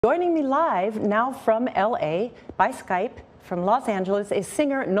Joining me live now from LA by Skype from Los Angeles is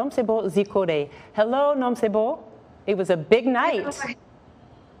singer Nomcebo Zikode. Hello, Nomcebo. It was a big night.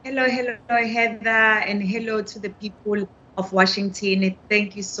 Hello, Heather, and hello to the people of Washington.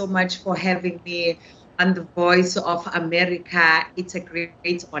 Thank you so much for having me on the Voice of America. It's a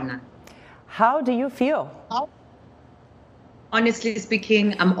great honor. How do you feel? Honestly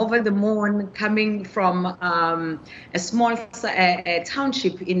speaking, I'm over the moon, coming from a small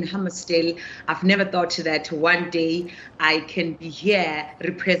township in Hammersdale. I've never thought that one day I can be here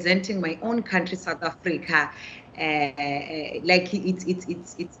representing my own country, South Africa. Like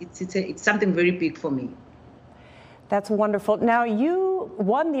it's something very big for me. That's wonderful. Now, you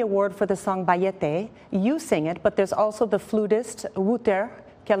won the award for the song Bayethe. You sing it, but there's also the flutist, Wouter,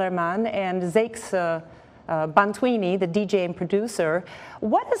 Kellerman, and Zakes, Bantwini, the DJ and producer.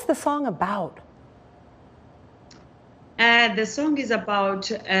 What is the song about? The song is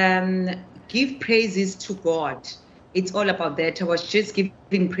about give praises to God. It's all about that. I was just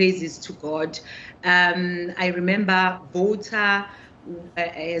giving praises to God. I remember Wouter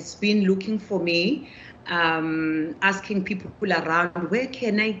has been looking for me, asking people around, where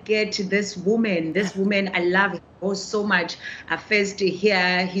can I get this woman? This woman, I love her so much. I first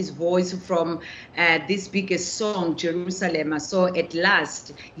hear his voice from this biggest song, Jerusalema. So at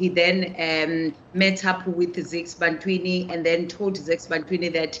last, he then met up with Zakes Bantwini and then told Zakes Bantwini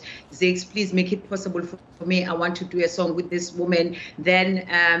that, Zakes, please make it possible for me. I want to do a song with this woman. Then,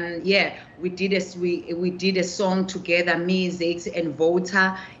 yeah, we did a song together, me, Zakes, and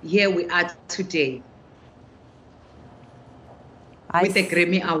Wouter. Here we are today. With the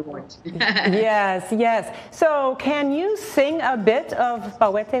Grammy Award. Yes, yes. So can you sing a bit of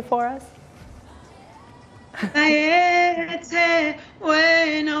Bayethe for us? Bayethe,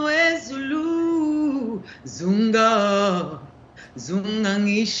 wena wezulu, zunga, zunga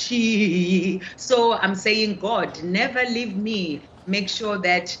ngishi. So I'm saying, God, never leave me. Make sure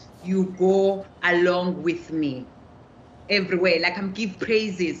that you go along with me everywhere. Like I'm give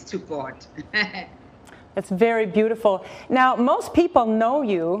praises to God. It's very beautiful. Now, most people know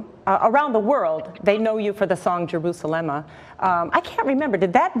you around the world. They know you for the song Jerusalema. I can't remember.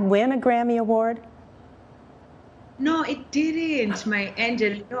 Did that win a Grammy Award? No, it didn't, my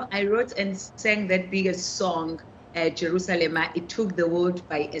angel. No, I wrote and sang that biggest song, Jerusalema. It took the world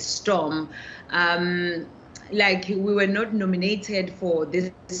by a storm. Like we were not nominated for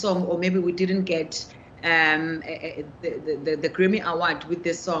this song, or maybe we didn't get the Grammy Award with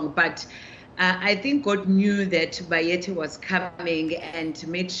this song, but I think God knew that Bayethe was coming and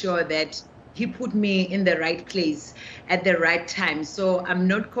made sure that he put me in the right place at the right time. So I'm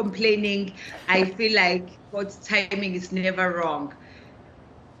not complaining. I feel like God's timing is never wrong.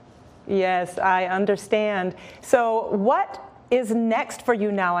 Yes, I understand. So what is next for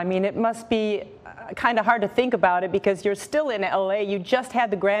you now? I mean, it must be kind of hard to think about it because you're still in LA. You just had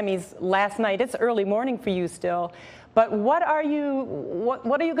the Grammys last night. It's early morning for you still. But what are you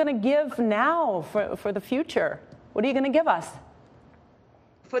going to give now for the future? What are you going to give us?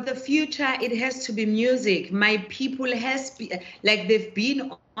 For the future, it has to be music. My people they've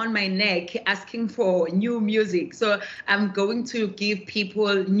been on my neck asking for new music. So I'm going to give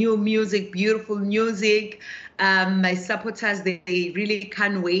people new music, beautiful music. My supporters, they really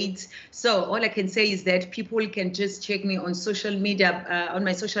can't wait. So all I can say is that people can just check me on social media, on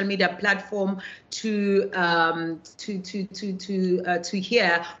my social media platform to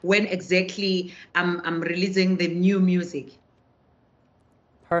hear when exactly I'm releasing the new music.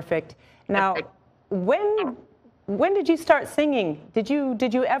 Perfect. Now, when did you start singing? Did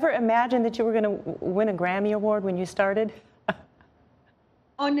you ever imagine that you were going to win a Grammy Award when you started?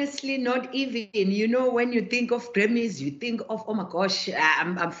 Honestly, not even. You know, when you think of Grammys, you think of, oh my gosh,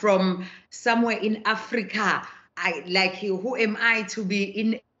 I'm from somewhere in Africa. Who am I to be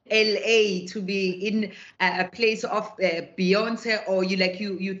in LA, to be in a place of Beyonce, or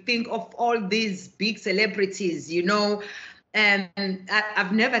you think of all these big celebrities, you know. And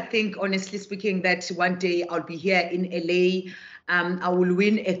I've never think, honestly speaking, that one day I'll be here in LA. I will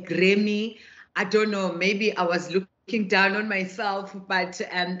win a Grammy. I don't know, maybe I was looking down on myself, but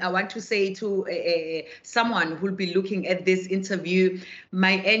I want to say to someone who'll be looking at this interview,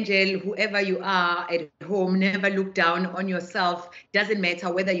 my angel, whoever you are at home, never look down on yourself. Doesn't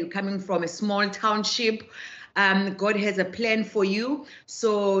matter whether you're coming from a small township. God has a plan for you.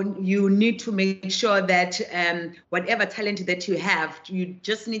 So you need to make sure that whatever talent that you have, you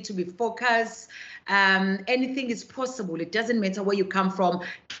just need to be focused. Anything is possible. It doesn't matter where you come from.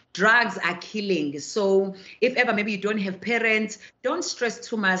 drugs are killing. So if ever maybe you don't have parents, don't stress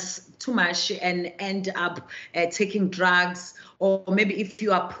too much and end up taking drugs. Or maybe if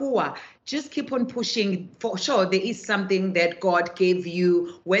you are poor, just keep on pushing. For sure, there is something that God gave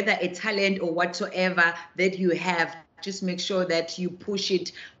you, whether a talent or whatsoever that you have. Just make sure that you push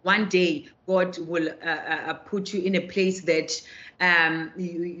it. One day, God will put you in a place that,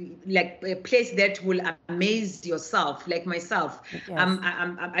 like a place that will amaze yourself, like myself. Yes.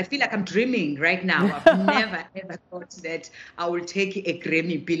 I feel like I'm dreaming right now. I've never, ever thought that I will take a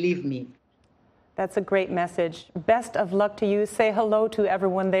Grammy, believe me. That's a great message. Best of luck to you. Say hello to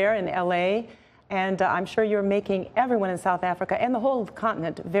everyone there in LA. And I'm sure you're making everyone in South Africa and the whole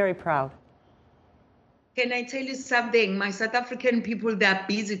continent very proud. Can I tell you something? My South African people, they're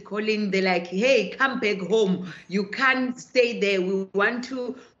busy calling. They're like, hey, come back home. You can't stay there. We want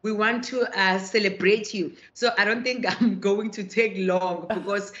to celebrate you. So I don't think I'm going to take long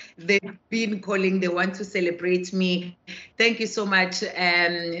because they've been calling. They want to celebrate me. Thank you so much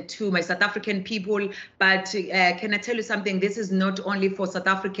to my South African people. But can I tell you something? This is not only for South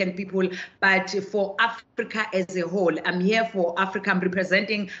African people, but for Africa as a whole. I'm here for Africa. I'm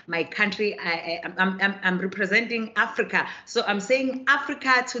representing my country. I'm representing Africa. So I'm saying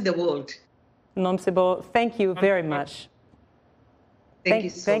Africa to the world. Nomcebo, thank you very much. Thank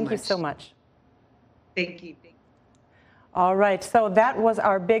you so much. Thank you. All right, so that was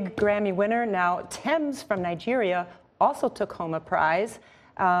our big Grammy winner. Now, Thames from Nigeria also took home a prize.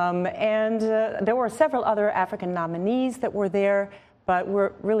 There were several other African nominees that were there, but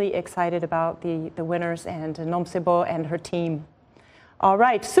we're really excited about the winners and Nomcebo and her team. All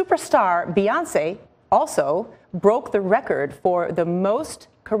right, superstar Beyonce also broke the record for the most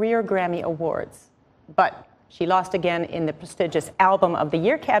career Grammy Awards, but she lost again in the prestigious Album of the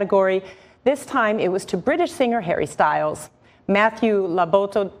Year category. This time it was to British singer Harry Styles. Matthew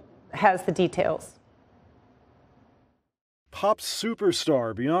Laboto has the details. Pop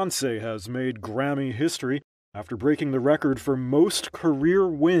superstar Beyonce has made Grammy history after breaking the record for most career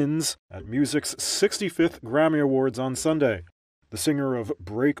wins at music's 65th Grammy Awards on Sunday. The singer of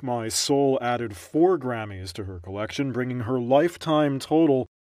Break My Soul added 4 Grammys to her collection, bringing her lifetime total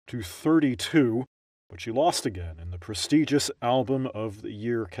to 32. But she lost again in the prestigious Album of the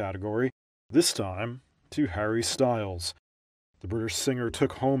Year category, this time to Harry Styles. The British singer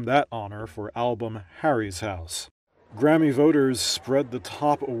took home that honor for album Harry's House. Grammy voters spread the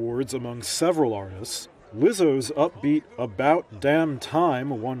top awards among several artists. Lizzo's upbeat About Damn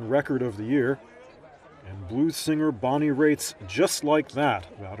Time won Record of the Year, and blues singer Bonnie Raitt's Just Like That,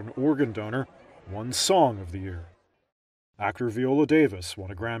 about an organ donor, won Song of the Year. Actor Viola Davis won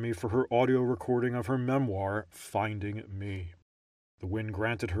a Grammy for her audio recording of her memoir, Finding Me. The win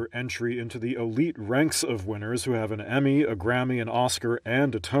granted her entry into the elite ranks of winners who have an Emmy, a Grammy, an Oscar,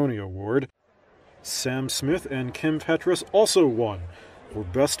 and a Tony Award. Sam Smith and Kim Petras also won for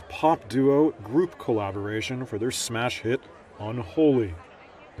Best Pop Duo Group Collaboration for their smash hit, Unholy,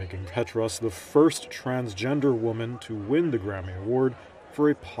 making Petras the first transgender woman to win the Grammy Award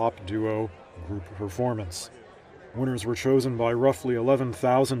for a pop duo group performance. Winners were chosen by roughly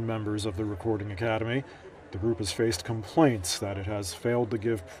 11,000 members of the Recording Academy. The group has faced complaints that it has failed to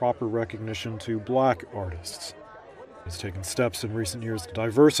give proper recognition to black artists. It has taken steps in recent years to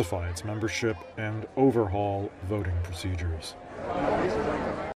diversify its membership and overhaul voting procedures.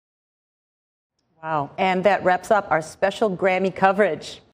 Wow, and that wraps up our special Grammy coverage.